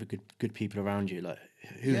have good people around you? Like,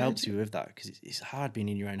 who helps you with that? Because it's hard being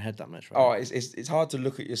in your own head that much, right? Oh, it's hard to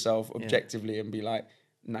look at yourself objectively and be like,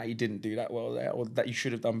 nah, you didn't do that well there, or that you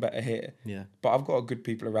should have done better here. Yeah. But I've got good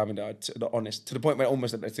people around me that are honest, to the point where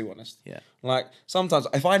almost they're too honest. Yeah. Like, sometimes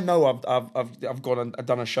if I know I've gone and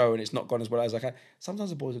done a show and it's not gone as well as I can,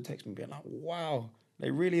 sometimes the boys will text me being like, wow,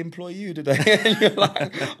 they really employ you today. And you're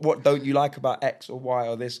like, what don't you like about X or Y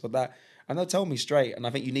or this or that? And they'll tell me straight. And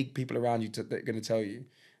I think you need people around you that are going to tell you,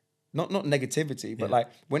 not negativity, but like,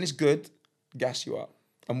 when it's good, gas you up.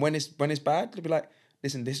 And when it's bad, they'll be like,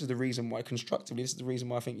 listen, this is the reason why constructively, this is the reason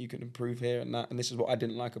why I think you can improve here and that, and this is what I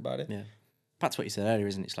didn't like about it. Yeah. Back to what you said earlier,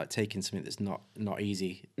 isn't it? It's like taking something that's not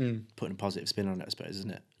easy, putting a positive spin on it, I suppose,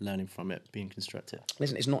 isn't it? Learning from it, being constructive.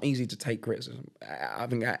 Listen, it's not easy to take criticism. I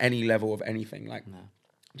think at any level of anything. Like, No. do you know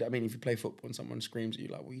what I mean? If you play football and someone screams at you,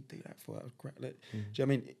 like, what you do that for? That was great. Like, do you know what I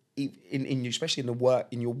mean? In you, especially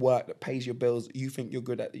in your work that pays your bills, that you think you're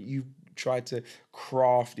good at, that you try to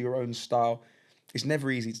craft your own style. It's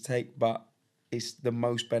never easy to take, but it's the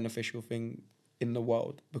most beneficial thing in the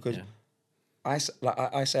world, because I say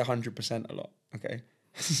 100% a lot. Okay,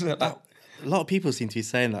 so, like, A lot of people seem to be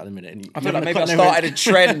saying that at the minute. And I feel like maybe I started a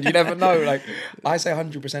trend. You never know. Like, I say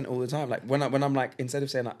 100% all the time. Like when I'm like, instead of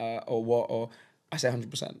saying or what, or I say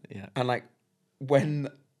 100%. Yeah. And like when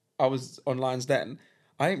I was on Lions Den,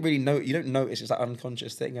 I didn't really know. You don't notice, it's that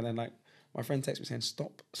unconscious thing. And then like my friend texted me saying,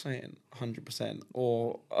 "Stop saying 100%,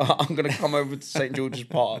 or I'm gonna come over to St George's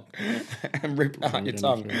Park and rip out your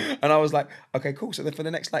tongue." And I was like, "Okay, cool." So then for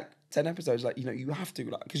the next like 10 episodes, like, you know, you have to,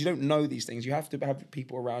 like, because you don't know these things. You have to have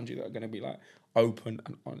people around you that are gonna be like open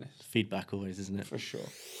and honest. Feedback always, isn't it? For sure.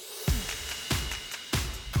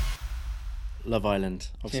 Love Island.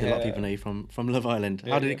 Obviously, a lot of people know you from Love Island.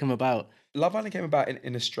 How did it come about? Love Island came about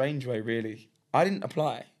in a strange way, really. I didn't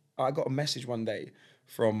apply. I got a message one day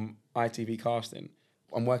from ITV Casting.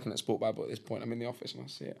 I'm working at Sport Bible at this point. I'm in the office and I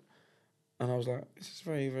see it. And I was like, this is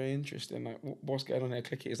very, very interesting. Like, what's going on here?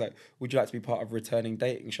 Click it. It's like, would you like to be part of a returning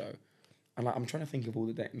dating show? And like, I'm trying to think of all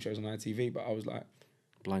the dating shows on ITV, but I was like...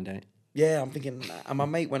 Blind Date. Yeah, I'm thinking... And my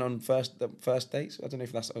mate went on the first dates. I don't know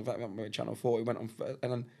if that's... In fact, Channel 4. He went on...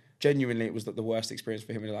 And then genuinely, it was the worst experience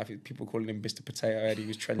for him in his life. People calling him Mr. Potato Head. He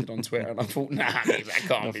was trending on Twitter. And I thought, nah, that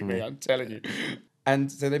can't be me. I'm telling you.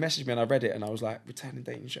 And so they messaged me and I read it and I was like, returning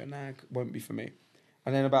dating show, nah, it won't be for me.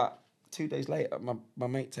 And then about 2 days later, my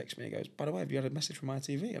mate texted me. He goes, by the way, have you had a message from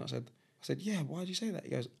ITV? And I said, yeah, why did you say that?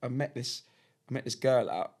 He goes, I met this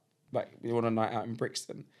girl out, like, we were on a night out in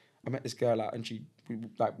Brixton. I met this girl out and we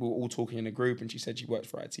were all talking in a group and she said she works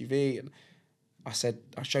for ITV. And I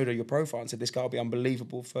showed her your profile and said, this guy will be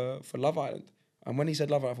unbelievable for Love Island. And when he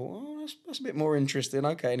said Love Island, I thought, oh, that's a bit more interesting.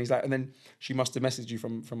 Okay. And he's like, and then she must have messaged you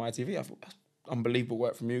from ITV. I thought, that's unbelievable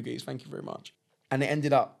work from you guys. Thank you very much. And it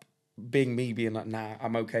ended up being me being like, nah,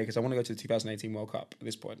 I'm okay, because I want to go to the 2018 World Cup at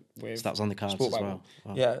this point. So that was on the cards Sport as Bible. well.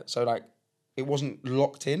 Wow. Yeah. So like, it wasn't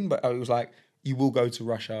locked in, but it was like, you will go to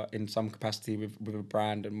Russia in some capacity with a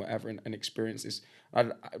brand and whatever and experience this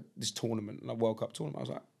this tournament, like World Cup tournament. I was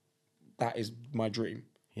like, that is my dream.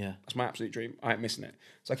 Yeah. That's my absolute dream. I ain't missing it.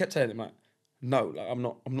 So I kept telling him like, no, like I'm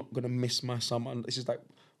not gonna miss my summer. This is like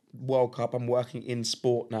World Cup. I'm working in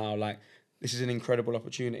sport now. Like, this is an incredible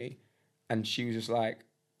opportunity. And she was just like,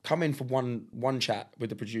 come in for one chat with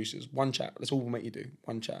the producers. One chat. That's all we'll make you do.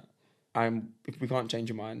 One chat. If we can't change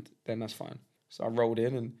your mind, then that's fine. So I rolled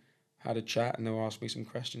in and had a chat, and they were asking me some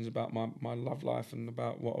questions about my love life and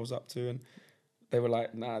about what I was up to. And they were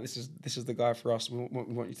like, nah, this is the guy for us. We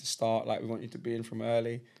want you to start. Like, we want you to be in from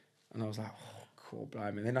early. And I was like, oh, cool,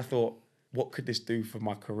 blimey. And then I thought, what could this do for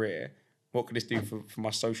my career? What could this do for my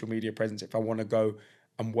social media presence if I want to go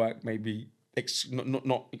and work maybe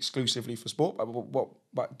not exclusively for sport,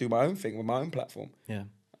 but do my own thing with my own platform? Yeah.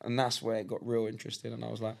 And that's where it got real interesting. And I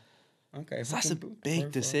was like, okay. So that's a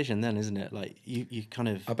big decision then, isn't it? Like, you kind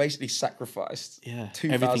of... I basically sacrificed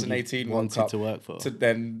 2018 everything you World Cup to work for, to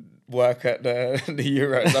then work at the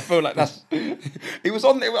Euros. I feel like that's... I was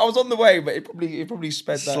on the way, but it probably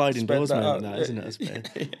sped that... Sliding doors that moment, up. that, isn't it?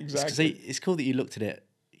 Yeah, exactly. It's cool that you looked at it.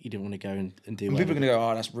 You didn't want to go and do. And people are gonna go,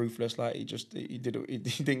 oh, that's ruthless. Like, he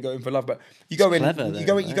didn't go in for love. But you go in, clever,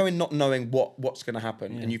 you go in not knowing what's gonna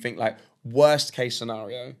happen, and you think like, worst case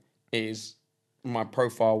scenario is my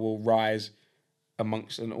profile will rise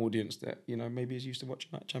amongst an audience that, you know, maybe is used to watching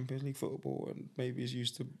like Champions League football and maybe is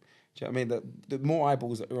used to. Do you know what I mean? The more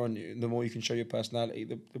eyeballs that are on you, the more you can show your personality,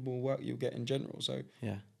 the more work you'll get in general. So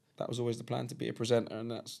yeah, that was always the plan, to be a presenter, and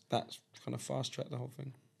that's kind of fast track the whole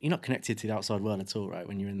thing. You're not connected to the outside world at all, right?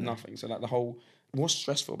 When you're in there, nothing. So like what's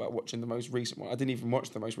stressful about watching the most recent one? I didn't even watch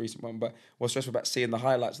the most recent one, but what's stressful about seeing the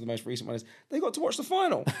highlights of the most recent one is they got to watch the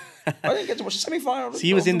final. I didn't get to watch the semi-final. So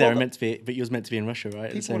you was in there but you was meant to be in Russia,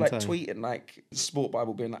 right? People were like tweeting like Sport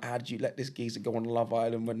Bible being like, how did you let this geezer go on Love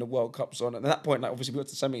Island when the World Cup's on? And at that point, like, obviously we got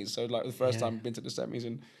to semis, so like the first time I've been to the semis,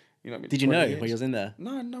 and you know. Did you know when you was in there?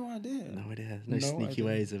 No, no idea. No idea. No sneaky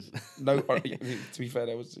ways of. No, to be fair,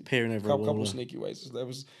 there was peering over a couple of sneaky ways. There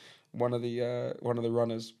was one of the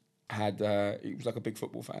runners had he was like a big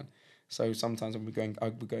football fan, so sometimes when we go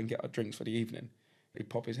and get our drinks for the evening, he'd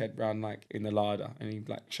pop his head round like in the larder and he'd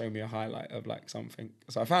like show me a highlight of like something.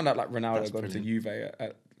 So I found out like Ronaldo had gone to Juve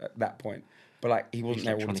at that point, but like he wasn't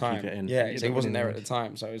there all the time. Yeah, so he wasn't there at the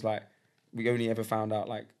time. So it was like we only ever found out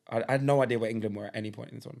like I had no idea where England were at any point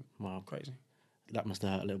in the tournament. Wow, crazy. That must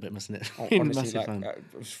have hurt a little bit, mustn't it? Oh, honestly, like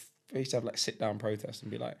we used to have like sit down protests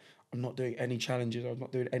and be like, I'm not doing any challenges. I'm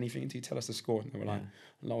not doing anything until you tell us the score. And they were like,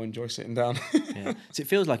 no, enjoy sitting down. Yeah. So it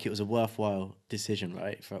feels like it was a worthwhile decision,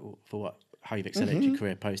 right? For how you've accelerated your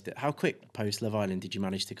career post it. How quick post Love Island did you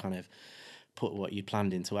manage to kind of put what you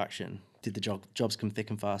planned into action? Did the jobs come thick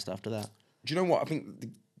and fast after that? Do you know what? I think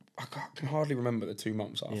I can hardly remember the 2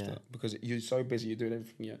 months after because you're so busy. You're doing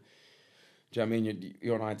everything. Do you know what I mean?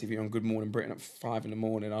 You're on ITV on Good Morning Britain at 5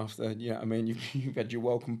 a.m. after, you know what I mean? You've had your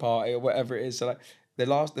welcome party or whatever it is. So like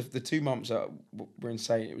the 2 months were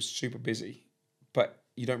insane. It was super busy, but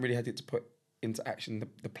you don't really have to put into action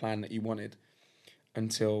the plan that you wanted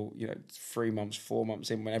until, 3 months, 4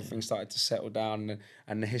 months in when everything started to settle down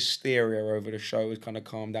and the hysteria over the show has kind of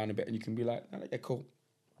calmed down a bit and you can be like, yeah, cool.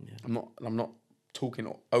 Yeah. I'm not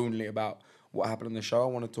talking only about what happened on the show. I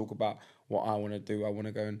want to talk about what I want to do. I want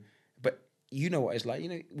to go but you know what it's like.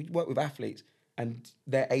 We work with athletes and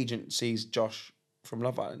their agent sees Josh from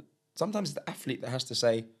Love Island. Sometimes it's the athlete that has to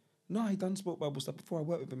say, no, I done Sport Bible stuff before. I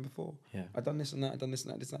worked with him before. Yeah. I've done this and that. I've done this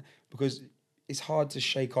and that, this and that. Because it's hard to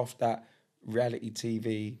shake off that reality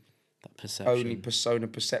TV, that perception. Only persona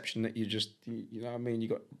perception that you just, you know what I mean? You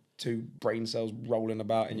got 2 brain cells rolling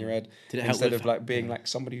about in your head instead of like being like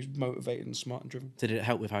somebody who's motivated and smart and driven. Did it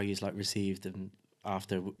help with how you like received and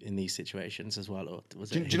after in these situations as well, or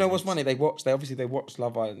was it? Do you know what's funny? They watched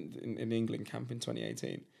Love Island in the England camp in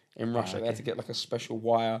 2018 in Russia. They had to get like a special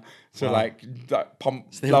wire to like pump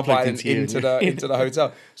Love Island into the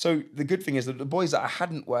hotel. So the good thing is that the boys that I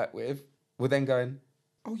hadn't worked with were then going,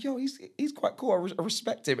 oh yo, he's quite cool. I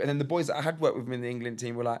respect him. And then the boys that I had worked with him in the England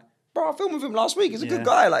team were like, bro, I filmed with him last week. He's a good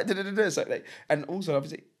guy. Like So and also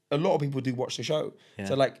obviously a lot of people do watch the show. Yeah.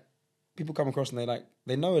 So like people come across and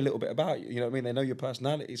they know a little bit about you. You know what I mean? They know your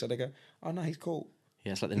personality. So they go, oh no, he's cool.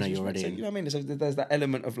 Yeah, it's like they know you already. So, you know what I mean? So there's that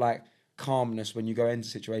element of like calmness when you go into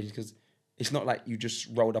situations because it's not like you just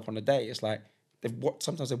rolled up on a day. It's like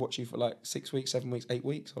sometimes they watch you for like 6 weeks, 7 weeks, 8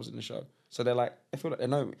 weeks. I was in the show. So they're like, I feel like they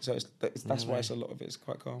know me. So that's why a lot of it's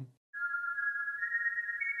quite calm.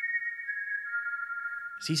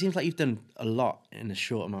 So it seems like you've done a lot in a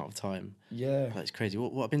short amount of time. Yeah. Like, it's crazy.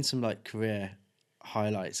 What have been some like career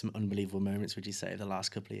highlights, some unbelievable moments, would you say, the last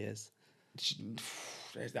couple of years?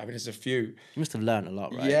 I mean, there's a few. You must have learned a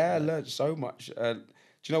lot, right? Yeah, I learned so much. Do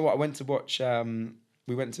you know what? I went to watch,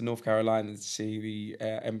 we went to North Carolina to see the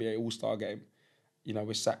NBA All-Star game.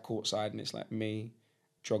 We're sat courtside and it's like me,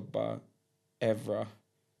 Drogba, Evra,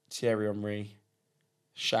 Thierry Henry,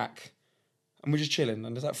 Shaq. And we're just chilling.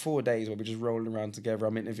 And there's like 4 days where we're just rolling around together.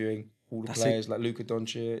 I'm interviewing all the players like Luka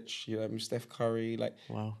Doncic, Steph Curry.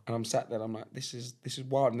 Wow. And I'm sat there and I'm like, this is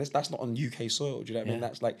wild. And that's not on UK soil. Do you know what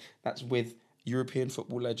I mean? That's with European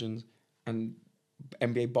football legends and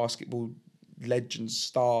NBA basketball legends,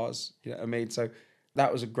 stars. You know what I mean? So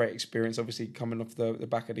that was a great experience. Obviously, coming off the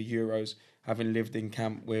back of the Euros, having lived in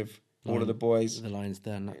camp with all of the boys. The Lions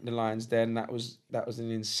Den. That was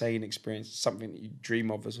an insane experience. Something that you dream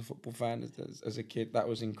of as a football fan as a kid. That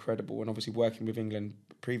was incredible. And obviously working with England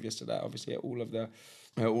previous to that, obviously at all of the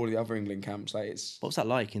other England camps. What was that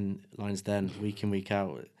like in Lions Den, week in, week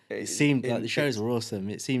out? It seemed like the shows were awesome.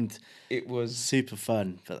 It was super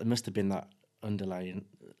fun, but there must have been that underlying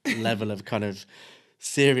level of kind of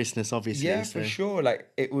seriousness, obviously. Yeah, for sure.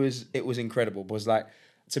 It was incredible. It was like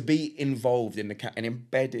to be involved in the camp and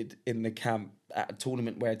embedded in the camp at a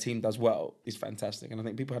tournament where a team does well is fantastic. And I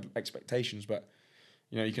think people have expectations, but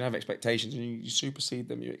you can have expectations and you supersede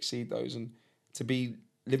them, you exceed those. And to be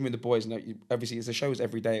living with the boys, obviously the show was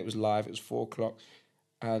every day. It was live. It was 4:00,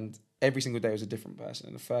 and every single day was a different person.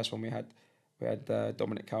 And the first one we had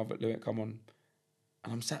Dominic Calvert-Lewin come on,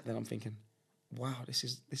 and I'm sat there and I'm thinking, wow, this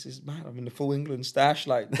is mad. I'm in the full England stash.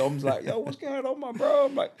 Like Dom's like, yo, what's going on, my bro?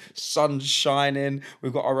 I'm like, sun's shining.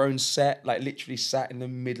 We've got our own set, like literally sat in the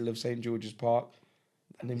middle of St. George's Park.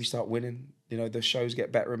 And then we start winning. The shows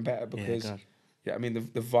get better and better because, I mean,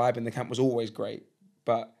 the vibe in the camp was always great.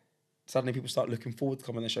 But suddenly people start looking forward to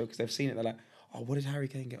coming on the show because they've seen it. They're like, oh, what did Harry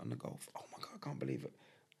Kane get on the golf? Oh my God, I can't believe it.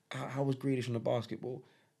 How was Grealish on the basketball?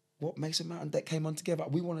 What Mason Mount and Deck came on together?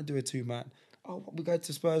 We want to do a 2-man. Oh, we go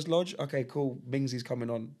to Spurs Lodge? Okay, cool. Mingsy's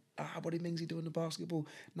coming on. What did Mingsy do in the basketball?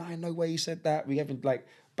 No way he said that. We having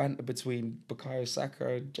banter between Bukayo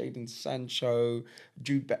Saka, Jadon Sancho,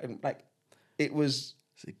 Jude Bellingham. It was...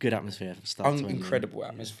 It's a good atmosphere from start to end. Incredible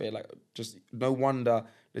atmosphere. Just no wonder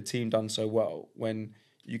the team done so well when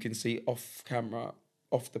you can see off camera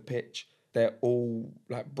off the pitch, they're all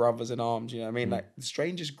like brothers in arms. You know what I mean? Like the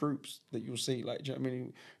strangest groups that you'll see. Like, do you know what I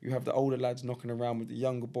mean? You have the older lads knocking around with the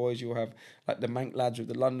younger boys. You'll have like the Manc lads with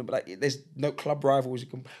the London. But like, there's no club rivalry.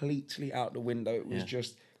 Completely out the window. It was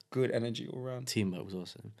just good energy all around. Teamwork was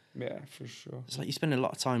awesome. Yeah, for sure. It's like you spend a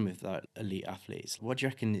lot of time with like elite athletes. What do you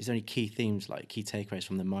reckon is there any key themes, like key takeaways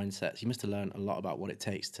from the mindsets? You must have learned a lot about what it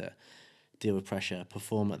takes to deal with pressure,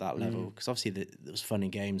 perform at that level. Because obviously there was fun in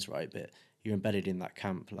games, right? But you're embedded in that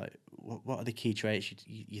camp. Like, what are the key traits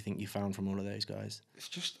you think you found from all of those guys? It's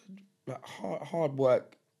just like hard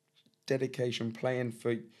work, dedication, playing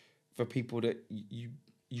for people that you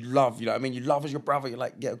love. You know what I mean? You love as your brother. You're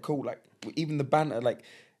like, yeah, cool. Like even the banter. Like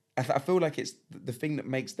I feel like it's the thing that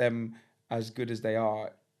makes them as good as they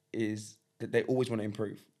are is that they always want to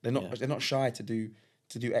improve. They're not shy to do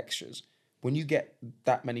extras. When you get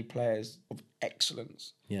that many players of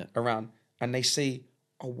excellence around, and they see,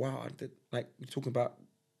 oh wow, like you're talking about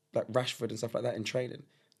like Rashford and stuff like that in training,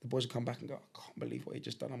 the boys will come back and go, I can't believe what he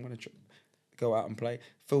just done. I'm going to go out and play.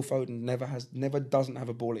 Phil Foden never doesn't have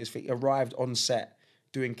a ball at his feet. He arrived on set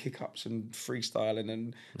doing kick-ups and freestyling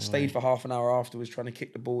and stayed for half an hour afterwards trying to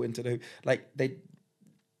kick the ball into the... Like,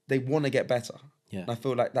 they want to get better. Yeah. And I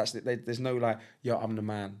feel like that's it. There's no like, yo, I'm the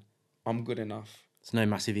man. I'm good enough. There's no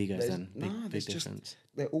massive egos then. Big difference.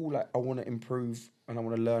 They're all like, I want to improve and I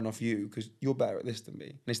want to learn off you because you're better at this than me.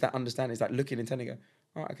 And it's that understanding. It's like looking and telling you,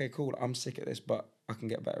 all right, okay, cool. I'm sick at this, but I can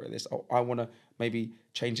get better at this. I want to maybe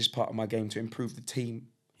change this part of my game to improve the team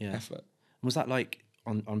effort. Was that like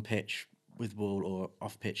on pitch with ball or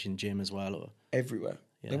off pitch in gym as well, or everywhere?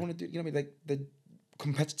 They want to do, you know what I mean? The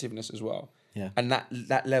competitiveness as well. Yeah. And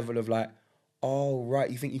that level of like, oh right,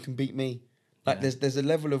 you think you can beat me? Like there's a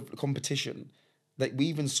level of competition that we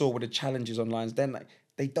even saw with the challenges online. Then like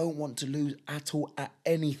they don't want to lose at all at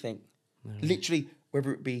anything. No. Literally,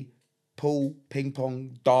 whether it be pool, ping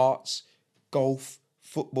pong, darts, golf,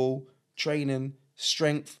 football, training,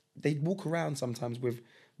 strength. They walk around sometimes with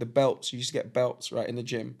the belts. You used to get belts right in the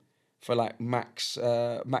gym for like max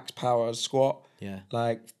power squat,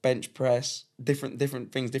 like bench press, different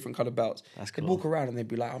things, different kind of belts. That's cool. They'd walk around and they'd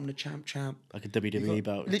be like, I'm the champ. Like a WWE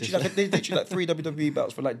belt. Literally like 3 WWE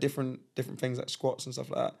belts for like different things like squats and stuff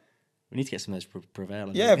like that. We need to get some of those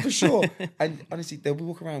Prevail. Yeah, for sure. And honestly, they'll be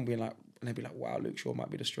walking around being like, and they'll be like, wow, Luke Shaw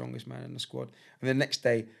might be the strongest man in the squad. And the next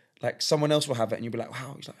day, like someone else will have it and you'll be like,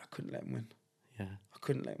 wow, he's like, I couldn't let him win. Yeah. I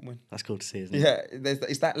couldn't let him win. That's cool to see, isn't it? Yeah,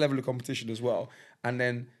 it's that level of competition as well. And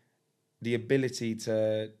then the ability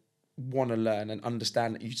to want to learn and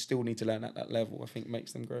understand that you still need to learn at that level, I think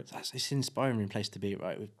makes them great. It's an inspiring place to be,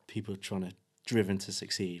 right? With people driven to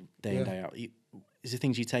succeed day in, day out. Is there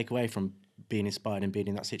things you take away from being inspired and being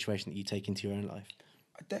in that situation that you take into your own life?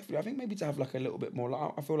 Definitely. I think maybe to have like a little bit more,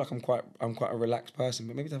 like, I feel like I'm quite a relaxed person,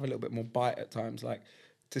 but maybe to have a little bit more bite at times, like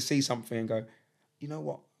to see something and go, you know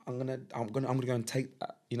what, I'm gonna go and take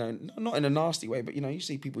that. You know, not in a nasty way, but you know, you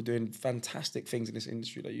see people doing fantastic things in this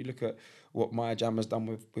industry. Like you look at what Maya Jama's done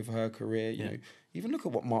with her career. You know, even look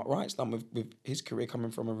at what Mark Wright's done with his career coming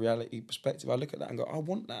from a reality perspective. I look at that and go, I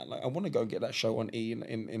want that. Like I want to go and get that show on E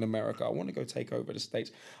in America. I want to go take over the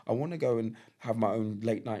States. I want to go and have my own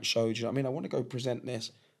late night shows. You know what I mean? I want to go present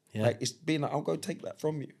this. Yeah. Like it's being like, I'll go take that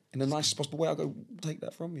from you in the nicest possible way. I'll go take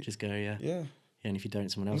that from you. Just go, yeah. Yeah. Yeah, and if you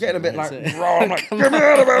don't, someone else. I'm getting a bit like, raw. I'm like, get me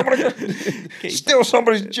out of here! I want to steal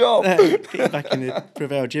somebody's job. Get you back in the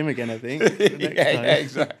Prevail gym again, I think. Yeah,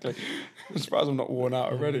 exactly. I'm surprised I'm not worn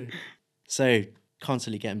out already. So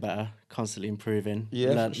constantly getting better, constantly improving.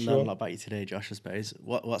 Yeah, learn sure. a lot about you today, Josh. I suppose.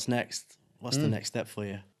 What's next? What's the next step for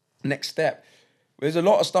you? Next step. There's a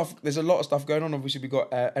lot of stuff. There's a lot of stuff going on. Obviously, we got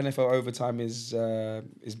NFL overtime is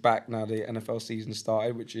back now. The NFL season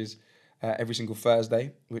started, which is every single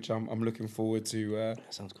Thursday, which I'm looking forward to.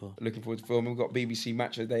 That sounds cool. Looking forward to filming. We've got BBC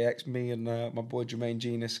Match of the Day X. Me and my boy Jermaine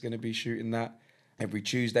Genius going to be shooting that every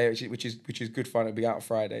Tuesday, which is good fun. It'll be out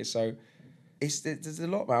Friday. So there's a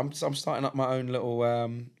lot, man. I'm starting up my own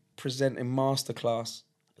little presenting masterclass.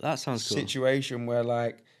 That sounds cool. Situation where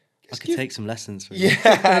like. I could take some lessons from you.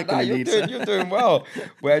 Yeah, nah, you're doing well.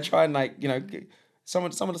 Where I try and like, you know, some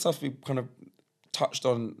of the stuff we kind of touched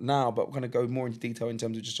on now, but kind of go more into detail in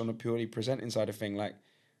terms of just on a purely presenting side of thing. Like,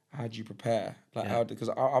 how do you prepare? Like, because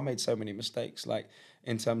I made so many mistakes. Like,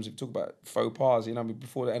 in terms of talk about faux pas, you know,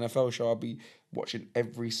 before the NFL show, I'll be watching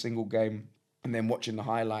every single game and then watching the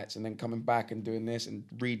highlights and then coming back and doing this and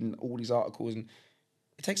reading all these articles, and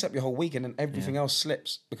it takes up your whole week, and then everything else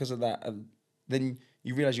slips because of that, and then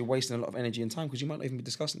you realise you're wasting a lot of energy and time because you might not even be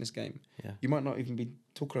discussing this game. Yeah. You might not even be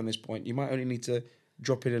talking on this point. You might only need to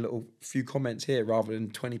drop in a few comments here rather than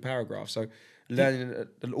 20 paragraphs. So learning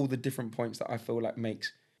all the different points that I feel like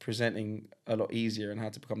makes presenting a lot easier and how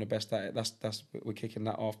to become the best at it. That's we're kicking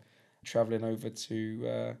that off. Traveling over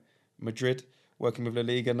to Madrid, working with La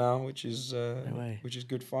Liga now, which is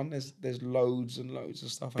good fun. There's loads and loads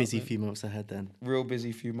of stuff. Busy few months ahead then. Real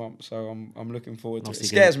busy few months, so I'm looking forward to it. It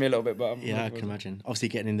Obviously scares me a little bit, but I can imagine. Obviously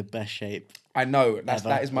getting in the best shape. I know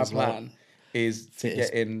that is my as well. plan, is to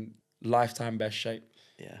get in lifetime best shape.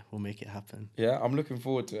 Yeah, we'll make it happen. Yeah, I'm looking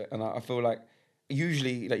forward to it, and I feel like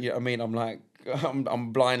usually, like, you know what I mean, I'm like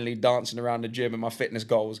I'm blindly dancing around the gym and my fitness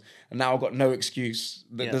goals, and now I've got no excuse.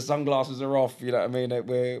 The sunglasses are off. You know what I mean?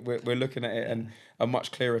 We're looking at it in a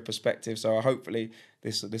much clearer perspective. So hopefully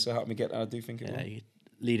this will help me get there. I do think it will. You're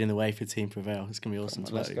leading the way for Team Prevail. It's gonna be awesome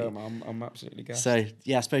to work Let's go, with you. man. I'm absolutely gassed. So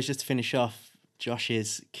yeah, I suppose just to finish off,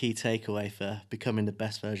 Josh's key takeaway for becoming the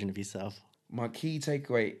best version of yourself. My key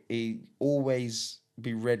takeaway is always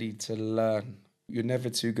be ready to learn. You're never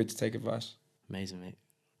too good to take advice. Amazing, mate.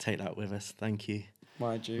 Take that with us. Thank you.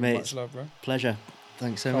 My G, Mate, much love, bro. Pleasure.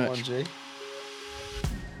 Thanks so Come much. on, G.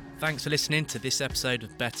 Thanks for listening to this episode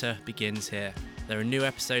of Better Begins Here. There are new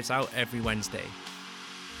episodes out every Wednesday.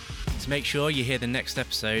 To make sure you hear the next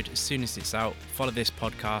episode as soon as it's out, follow this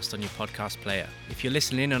podcast on your podcast player. If you're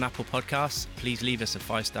listening on Apple Podcasts, please leave us a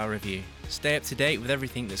 5-star review. Stay up to date with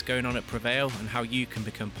everything that's going on at Prevail and how you can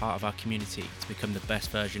become part of our community to become the best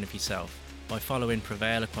version of yourself by following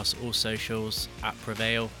Prevail across all socials at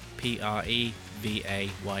Prevail, Prevail.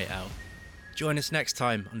 Join us next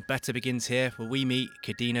time on Better Begins Here, where we meet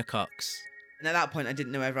Kadina Cox. And at that point, I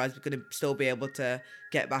didn't know whether I was going to still be able to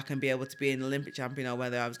get back and be able to be an Olympic champion or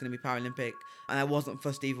whether I was going to be Paralympic. And I wasn't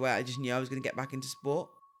fussed either way. I just knew I was going to get back into sport.